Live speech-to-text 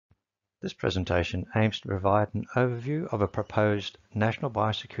This presentation aims to provide an overview of a proposed National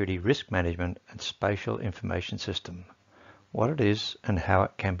Biosecurity Risk Management and Spatial Information System, what it is and how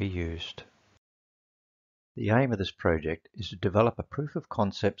it can be used. The aim of this project is to develop a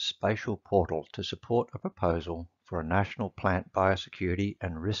proof-of-concept spatial portal to support a proposal for a national plant biosecurity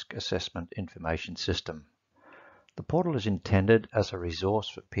and risk assessment information system. The portal is intended as a resource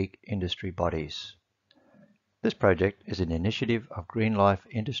for peak industry bodies. This project is an initiative of GreenLife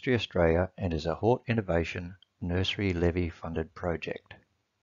Industry Australia and is a Hort Innovation Nursery Levy funded project.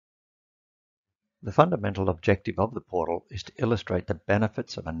 The fundamental objective of the portal is to illustrate the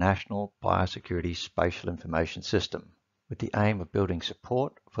benefits of a national biosecurity spatial information system with the aim of building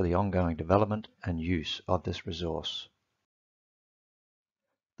support for the ongoing development and use of this resource.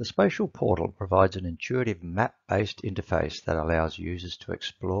 The spatial portal provides an intuitive map-based interface that allows users to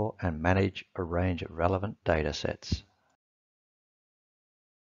explore and manage a range of relevant data sets.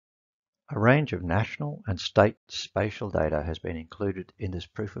 A range of national and state spatial data has been included in this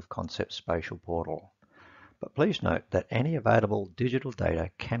proof-of-concept spatial portal, but please note that any available digital data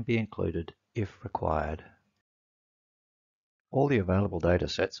can be included if required. All the available data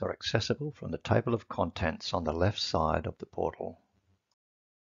sets are accessible from the table of contents on the left side of the portal.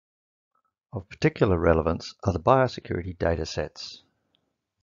 Of particular relevance are the biosecurity datasets.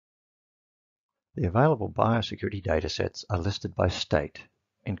 The available biosecurity datasets are listed by state.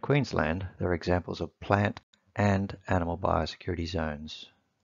 In Queensland, there are examples of plant and animal biosecurity zones.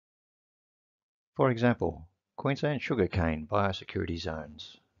 For example, Queensland sugarcane biosecurity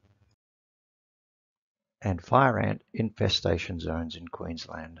zones and fire ant infestation zones in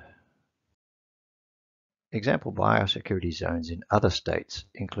Queensland. Example biosecurity zones in other states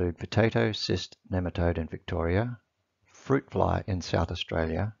include potato cyst nematode in Victoria, fruit fly in South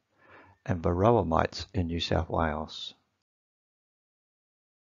Australia, and varroa mites in New South Wales.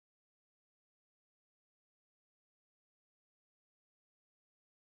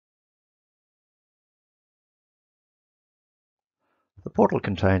 The portal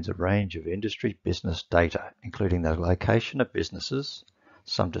contains a range of industry business data, including the location of businesses,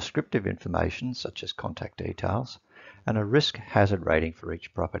 some descriptive information such as contact details, and a risk hazard rating for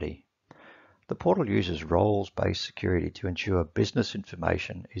each property. The portal uses roles-based security to ensure business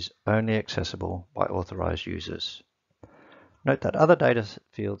information is only accessible by authorized users. Note that other data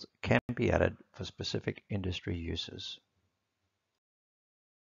fields can be added for specific industry uses.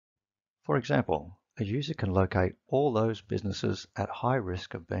 For example, a user can locate all those businesses at high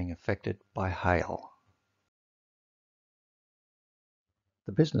risk of being affected by hail.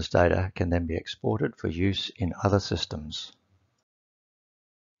 The business data can then be exported for use in other systems.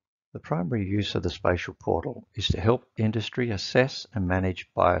 The primary use of the spatial portal is to help industry assess and manage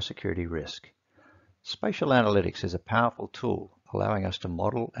biosecurity risk. Spatial analytics is a powerful tool allowing us to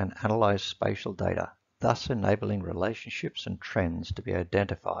model and analyze spatial data, thus enabling relationships and trends to be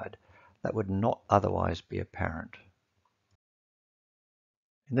identified that would not otherwise be apparent.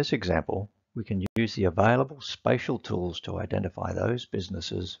 In this example, we can use the available spatial tools to identify those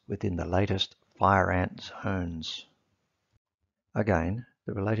businesses within the latest fire ant zones. Again,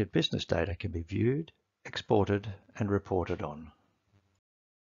 the related business data can be viewed, exported, and reported on.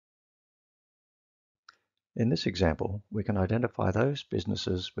 In this example, we can identify those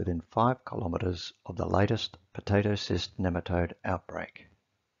businesses within 5 kilometers of the latest potato cyst nematode outbreak.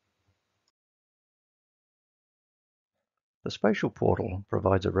 The spatial portal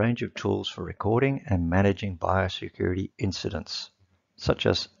provides a range of tools for recording and managing biosecurity incidents, such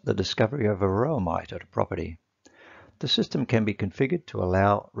as the discovery of a varroa mite at a property. The system can be configured to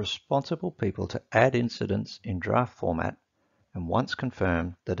allow responsible people to add incidents in draft format, and once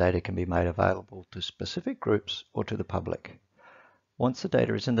confirmed, the data can be made available to specific groups or to the public. Once the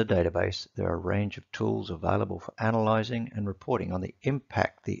data is in the database, there are a range of tools available for analyzing and reporting on the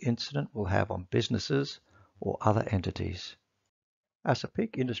impact the incident will have on businesses or other entities. As a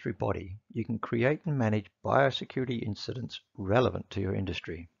peak industry body, you can create and manage biosecurity incidents relevant to your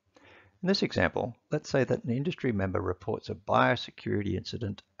industry. In this example, let's say that an industry member reports a biosecurity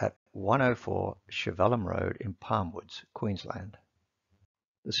incident at 104 Chevelham Road in Palmwoods, Queensland.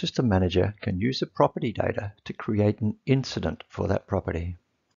 The system manager can use the property data to create an incident for that property.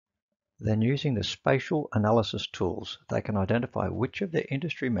 Then, using the spatial analysis tools, they can identify which of their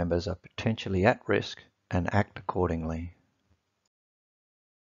industry members are potentially at risk and act accordingly.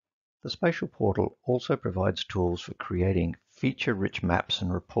 The spatial portal also provides tools for creating feature-rich maps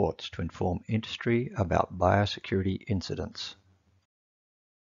and reports to inform industry about biosecurity incidents.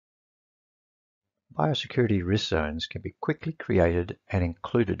 Biosecurity risk zones can be quickly created and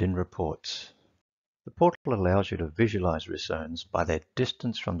included in reports. The portal allows you to visualize risk zones by their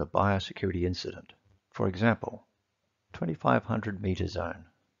distance from the biosecurity incident. For example, 2500 meter zone,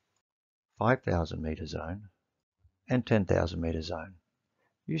 5000 meter zone, and 10,000 meter zone.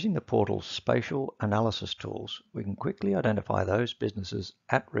 Using the portal's spatial analysis tools, we can quickly identify those businesses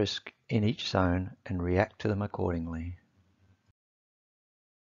at risk in each zone and react to them accordingly.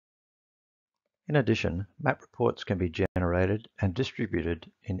 In addition, map reports can be generated and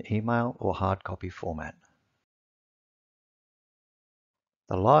distributed in email or hard copy format.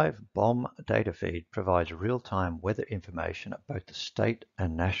 The live BOM data feed provides real-time weather information at both the state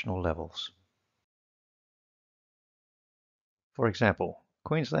and national levels. For example,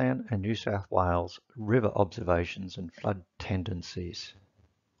 Queensland and New South Wales river observations and flood tendencies.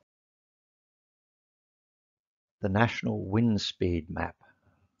 The National Wind Speed Map.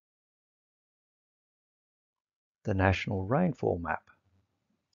 The National Rainfall Map.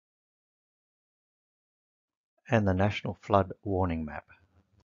 And the National Flood Warning Map.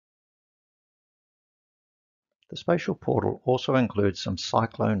 The Spatial portal also includes some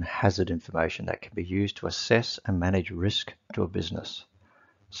cyclone hazard information that can be used to assess and manage risk to a business.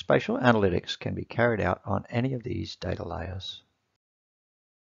 Spatial analytics can be carried out on any of these data layers.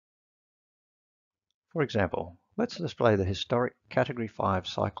 For example, let's display the historic Category 5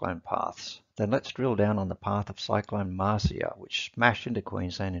 cyclone paths. Then let's drill down on the path of Cyclone Marcia, which smashed into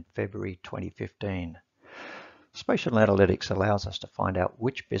Queensland in February 2015. Spatial analytics allows us to find out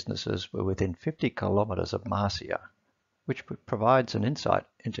which businesses were within 50 kilometres of Marcia, which provides an insight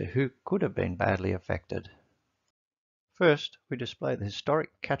into who could have been badly affected. First, we display the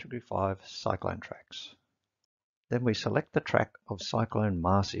historic Category 5 cyclone tracks. Then we select the track of Cyclone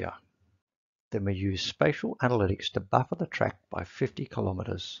Marcia. Then we use spatial analytics to buffer the track by 50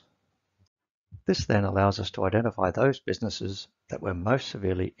 kilometres. This then allows us to identify those businesses that were most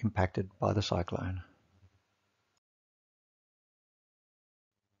severely impacted by the cyclone.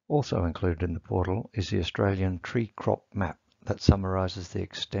 Also included in the portal is the Australian tree crop map that summarises the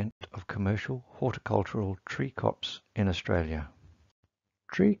extent of commercial horticultural tree crops in Australia.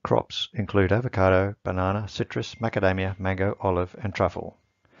 Tree crops include avocado, banana, citrus, macadamia, mango, olive and truffle.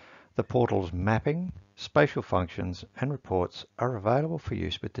 The portal's mapping, spatial functions and reports are available for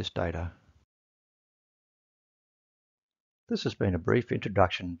use with this data. This has been a brief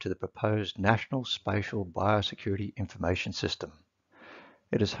introduction to the proposed National Spatial Biosecurity Information System.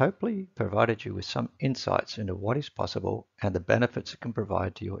 It has hopefully provided you with some insights into what is possible and the benefits it can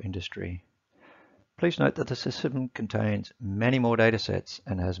provide to your industry. Please note that the system contains many more datasets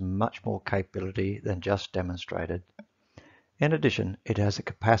and has much more capability than just demonstrated. In addition, it has the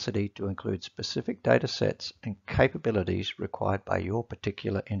capacity to include specific datasets and capabilities required by your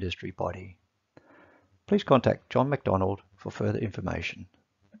particular industry body. Please contact John McDonald for further information.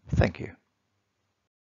 Thank you.